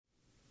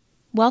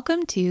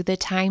Welcome to the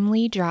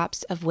Timely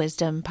Drops of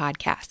Wisdom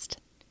podcast.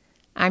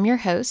 I'm your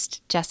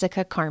host,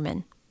 Jessica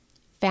Carmen,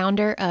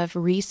 founder of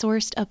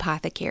Resourced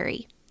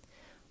Apothecary,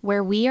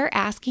 where we are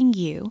asking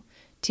you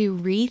to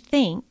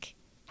rethink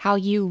how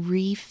you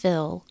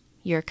refill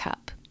your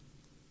cup.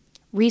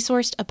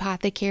 Resourced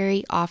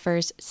Apothecary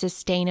offers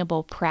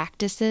sustainable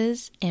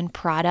practices and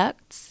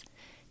products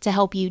to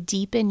help you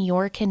deepen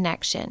your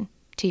connection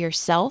to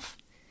yourself,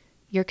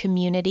 your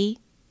community,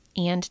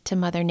 and to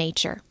Mother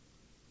Nature.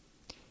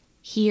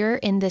 Here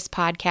in this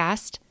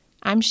podcast,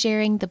 I'm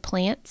sharing the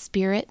plant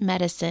spirit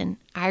medicine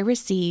I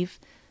receive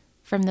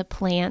from the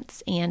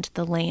plants and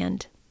the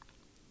land.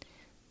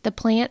 The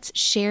plants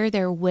share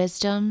their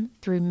wisdom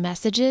through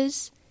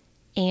messages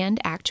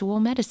and actual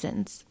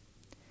medicines.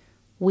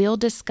 We'll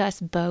discuss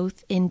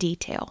both in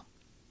detail.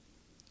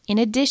 In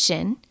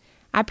addition,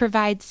 I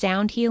provide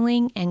sound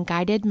healing and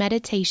guided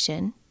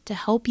meditation to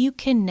help you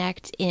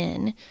connect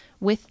in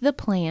with the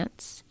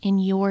plants in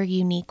your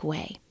unique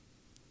way.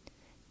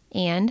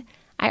 And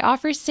I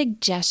offer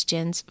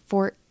suggestions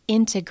for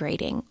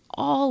integrating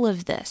all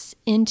of this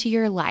into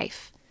your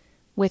life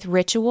with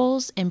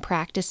rituals and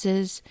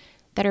practices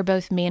that are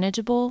both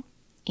manageable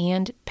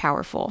and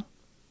powerful.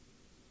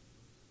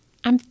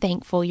 I'm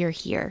thankful you're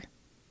here.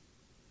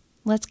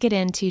 Let's get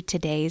into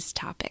today's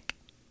topic.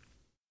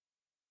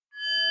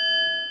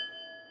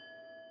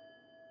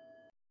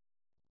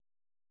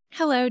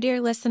 Hello, dear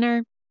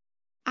listener.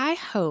 I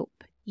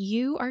hope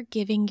you are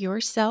giving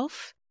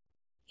yourself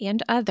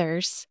and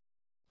others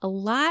a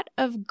lot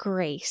of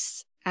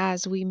grace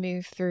as we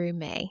move through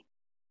May.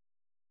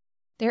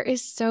 There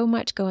is so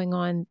much going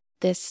on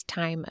this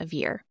time of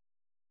year.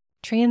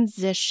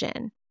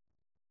 Transition,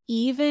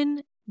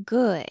 even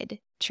good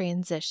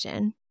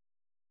transition,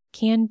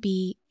 can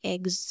be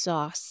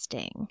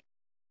exhausting.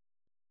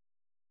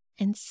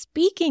 And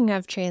speaking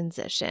of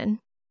transition,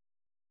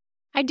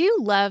 I do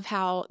love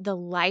how the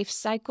life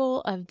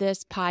cycle of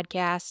this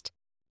podcast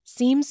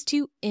seems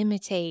to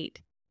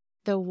imitate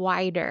the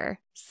wider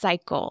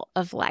cycle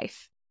of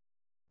life.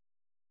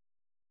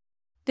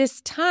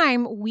 This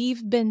time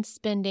we've been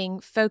spending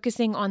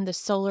focusing on the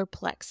solar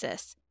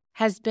plexus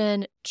has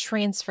been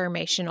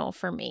transformational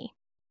for me.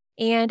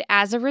 And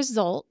as a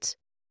result,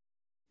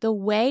 the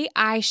way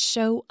I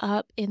show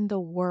up in the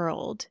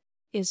world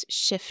is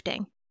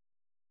shifting.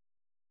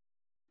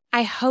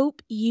 I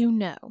hope you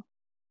know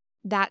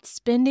that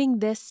spending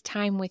this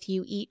time with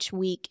you each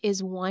week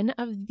is one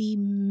of the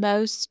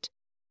most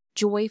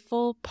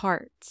joyful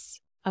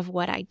parts of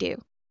what I do.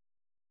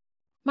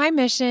 My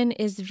mission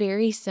is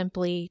very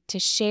simply to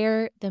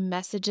share the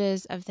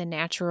messages of the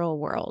natural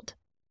world.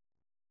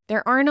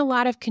 There aren't a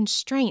lot of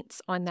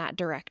constraints on that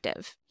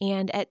directive,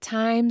 and at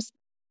times,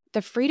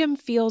 the freedom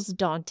feels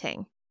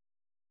daunting.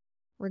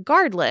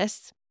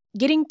 Regardless,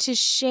 getting to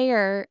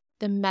share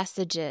the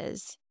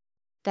messages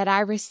that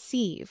I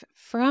receive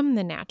from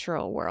the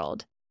natural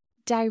world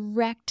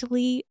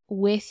directly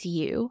with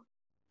you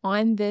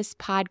on this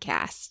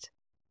podcast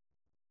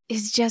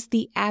is just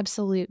the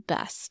absolute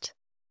best.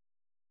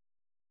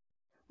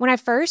 When I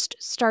first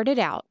started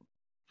out,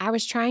 I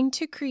was trying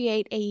to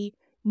create a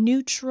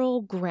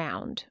neutral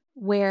ground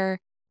where,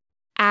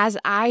 as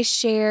I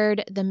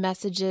shared the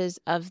messages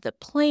of the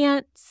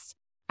plants,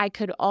 I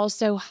could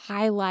also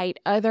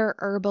highlight other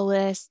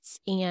herbalists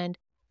and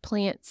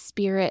plant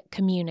spirit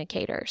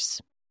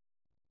communicators.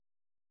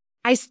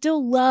 I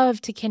still love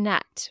to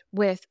connect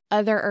with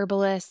other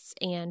herbalists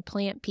and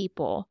plant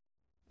people,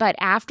 but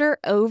after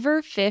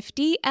over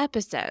 50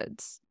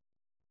 episodes,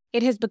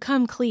 it has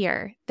become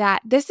clear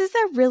that this is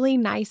a really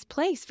nice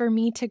place for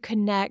me to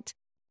connect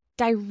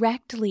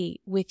directly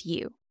with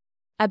you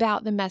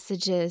about the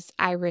messages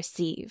I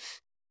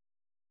receive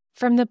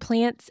from the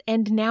plants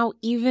and now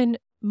even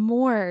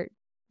more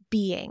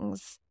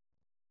beings.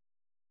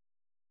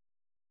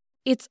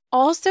 It's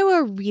also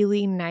a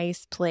really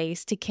nice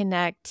place to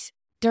connect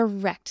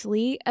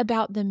directly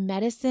about the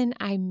medicine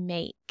I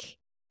make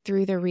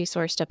through the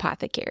Resourced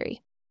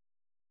Apothecary.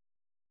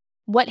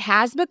 What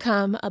has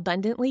become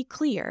abundantly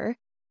clear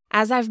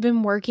as I've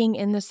been working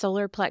in the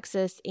solar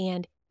plexus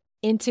and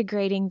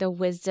integrating the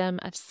wisdom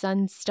of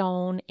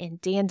sunstone and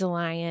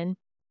dandelion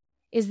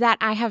is that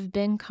I have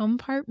been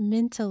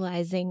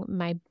compartmentalizing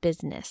my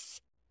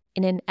business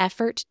in an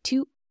effort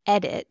to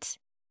edit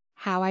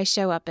how I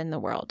show up in the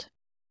world.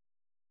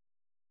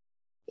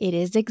 It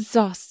is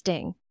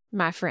exhausting,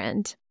 my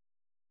friend.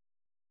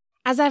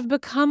 As I've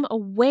become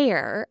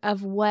aware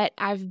of what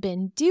I've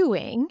been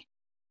doing,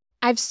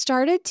 I've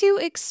started to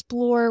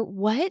explore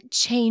what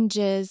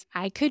changes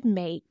I could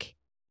make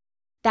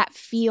that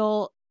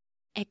feel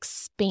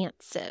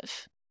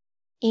expansive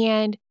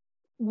and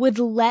would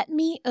let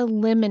me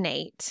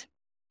eliminate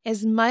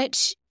as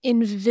much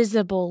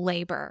invisible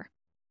labor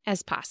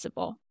as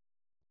possible.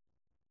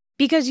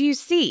 Because you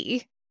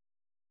see,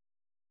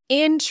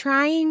 in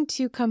trying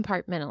to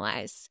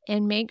compartmentalize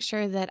and make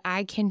sure that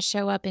I can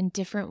show up in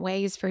different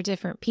ways for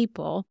different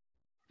people,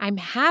 I'm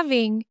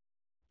having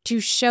to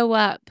show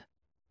up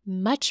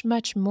much,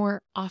 much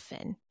more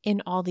often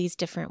in all these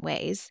different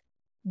ways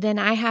than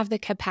I have the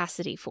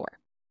capacity for.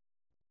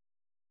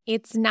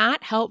 it's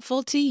not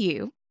helpful to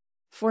you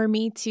for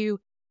me to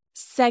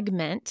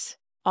segment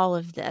all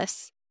of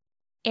this.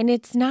 And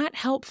it's not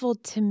helpful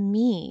to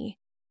me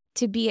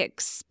to be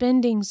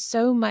expending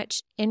so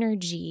much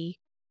energy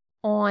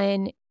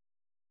on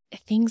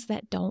things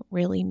that don't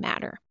really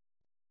matter.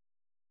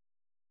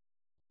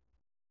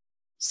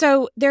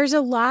 So there's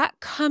a lot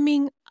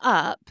coming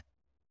up,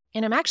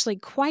 and I'm actually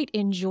quite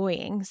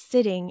enjoying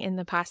sitting in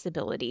the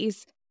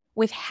possibilities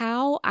with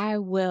how I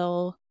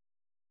will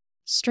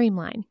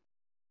streamline.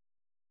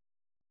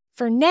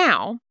 For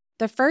now,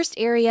 the first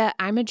area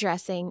I'm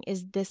addressing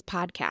is this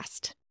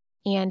podcast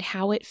and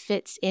how it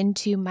fits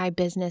into my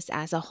business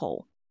as a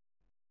whole.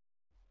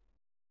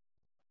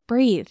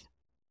 Breathe.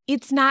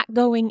 It's not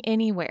going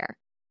anywhere.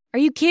 Are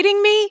you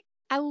kidding me?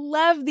 I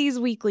love these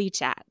weekly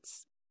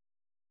chats.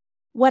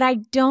 What I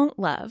don't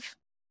love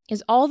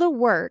is all the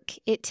work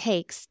it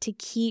takes to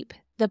keep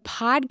the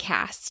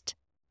podcast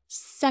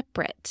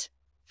separate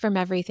from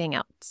everything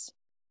else.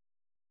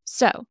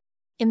 So,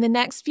 in the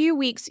next few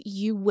weeks,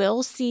 you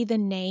will see the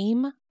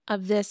name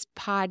of this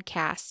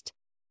podcast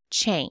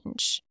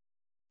change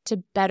to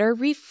better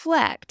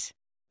reflect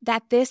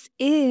that this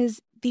is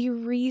the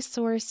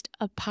Resourced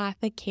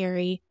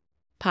Apothecary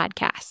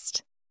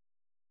podcast.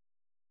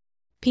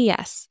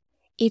 P.S.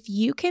 If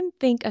you can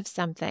think of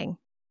something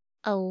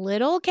a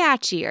little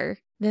catchier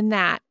than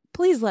that,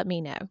 please let me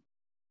know.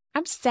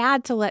 I'm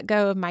sad to let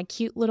go of my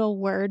cute little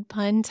word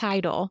pun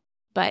title,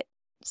 but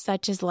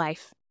such is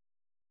life.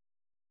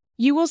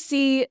 You will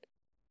see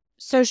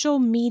social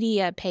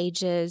media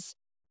pages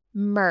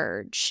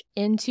merge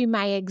into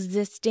my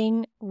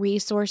existing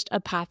Resourced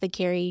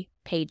Apothecary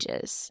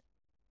pages.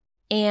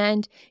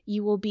 And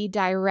you will be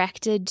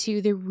directed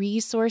to the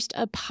Resourced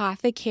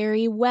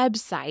Apothecary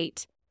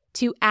website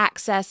to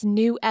access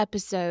new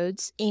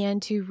episodes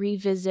and to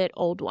revisit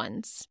old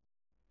ones.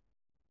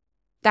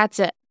 That's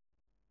it.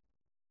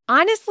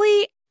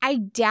 Honestly, I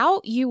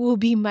doubt you will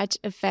be much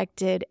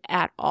affected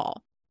at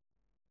all.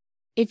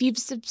 If you've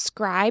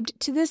subscribed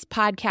to this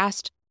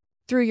podcast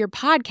through your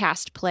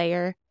podcast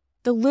player,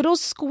 the little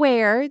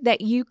square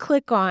that you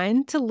click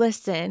on to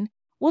listen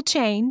will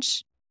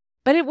change,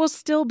 but it will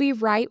still be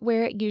right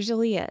where it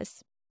usually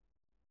is.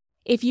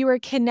 If you are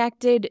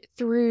connected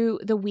through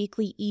the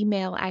weekly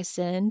email I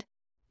send,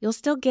 you'll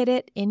still get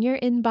it in your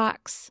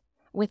inbox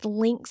with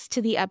links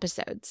to the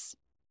episodes.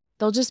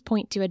 They'll just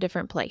point to a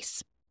different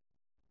place.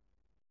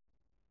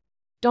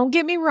 Don't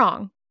get me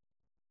wrong.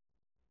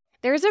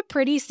 There's a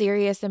pretty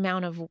serious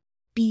amount of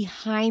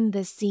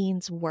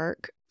behind-the-scenes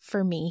work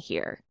for me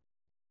here,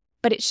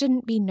 but it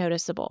shouldn't be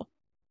noticeable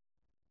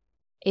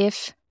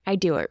if I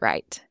do it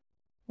right.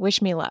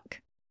 Wish me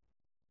luck.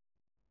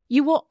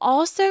 You will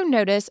also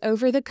notice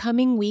over the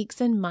coming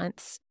weeks and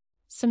months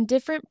some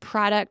different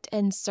product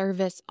and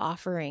service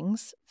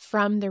offerings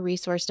from the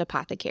Resourced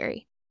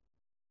Apothecary.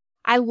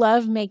 I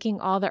love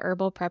making all the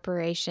herbal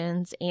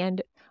preparations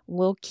and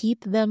will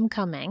keep them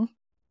coming.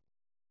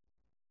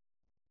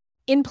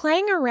 In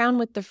playing around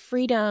with the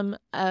freedom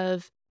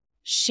of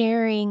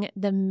sharing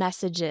the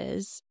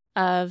messages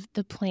of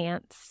the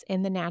plants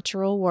in the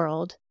natural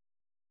world,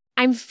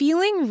 I'm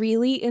feeling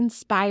really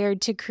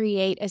inspired to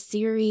create a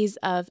series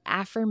of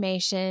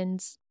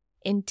affirmations,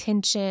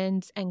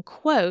 intentions, and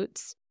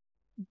quotes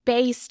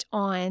based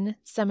on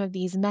some of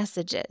these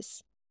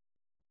messages.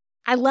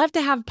 I love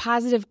to have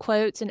positive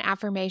quotes and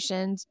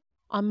affirmations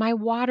on my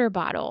water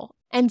bottle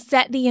and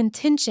set the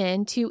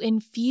intention to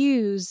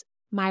infuse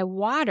my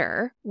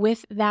water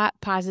with that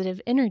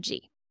positive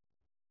energy.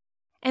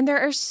 And there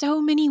are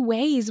so many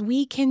ways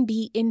we can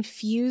be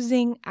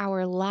infusing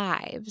our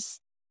lives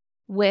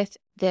with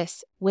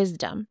this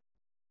wisdom.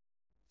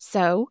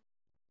 So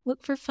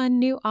look for fun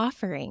new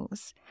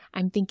offerings.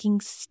 I'm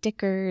thinking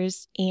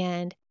stickers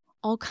and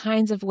all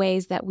kinds of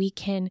ways that we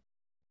can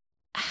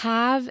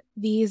have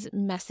these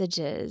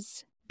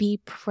messages be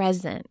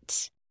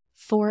present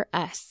for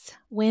us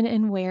when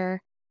and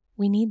where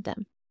we need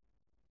them.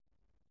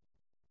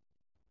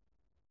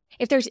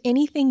 If there's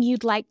anything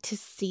you'd like to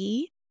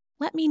see,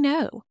 let me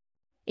know.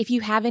 If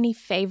you have any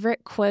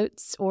favorite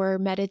quotes or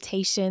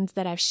meditations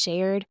that I've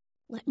shared,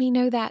 let me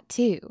know that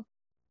too.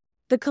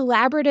 The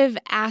collaborative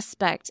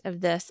aspect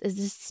of this is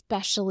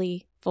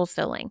especially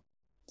fulfilling,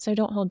 so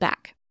don't hold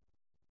back.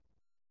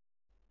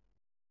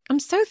 I'm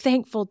so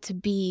thankful to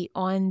be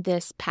on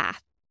this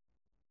path.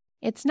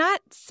 It's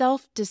not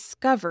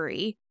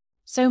self-discovery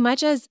so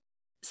much as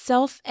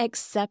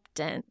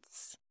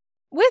self-acceptance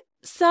with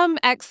some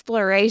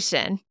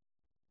exploration.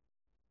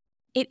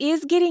 It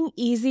is getting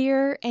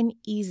easier and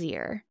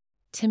easier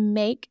to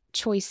make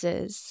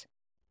choices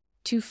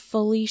to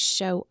fully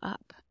show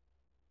up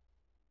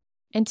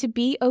and to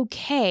be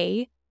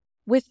okay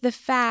with the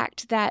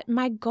fact that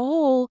my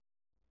goal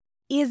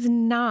is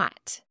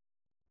not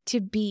to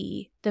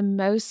be the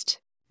most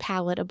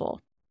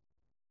palatable,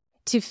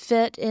 to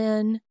fit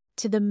in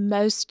to the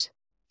most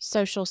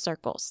social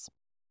circles.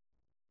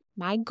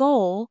 My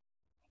goal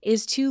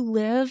is to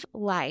live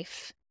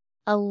life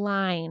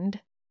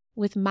aligned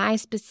with my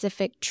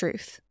specific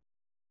truth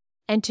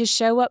and to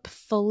show up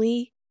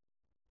fully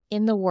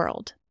in the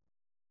world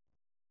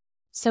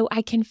so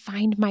I can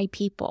find my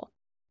people.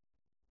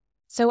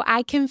 So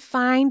I can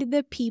find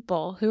the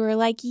people who are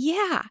like,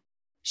 yeah,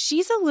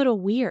 she's a little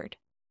weird,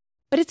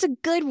 but it's a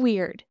good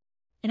weird.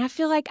 And I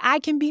feel like I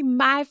can be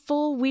my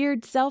full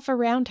weird self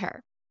around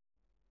her.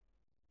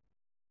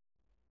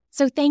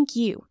 So thank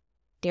you,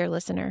 dear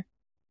listener,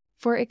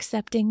 for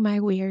accepting my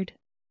weird.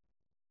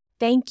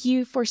 Thank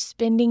you for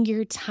spending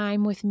your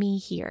time with me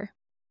here.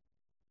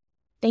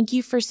 Thank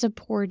you for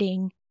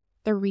supporting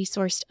the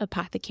Resourced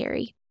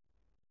Apothecary.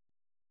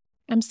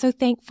 I'm so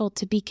thankful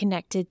to be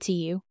connected to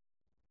you.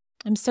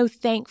 I'm so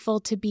thankful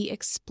to be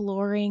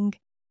exploring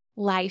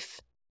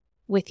life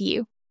with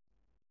you.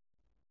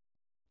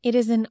 It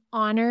is an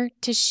honor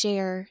to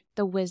share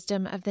the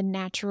wisdom of the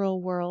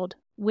natural world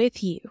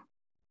with you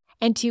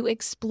and to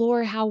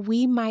explore how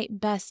we might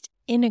best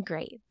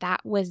integrate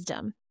that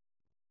wisdom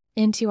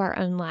into our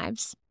own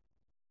lives.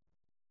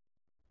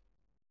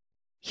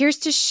 Here's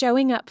to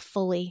showing up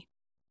fully.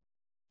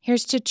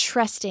 Here's to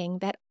trusting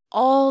that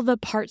all the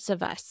parts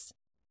of us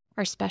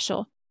are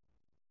special.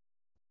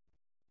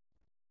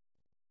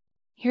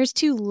 Here's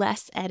to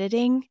less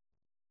editing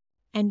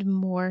and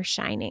more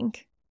shining.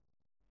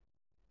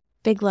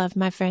 Big love,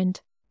 my friend.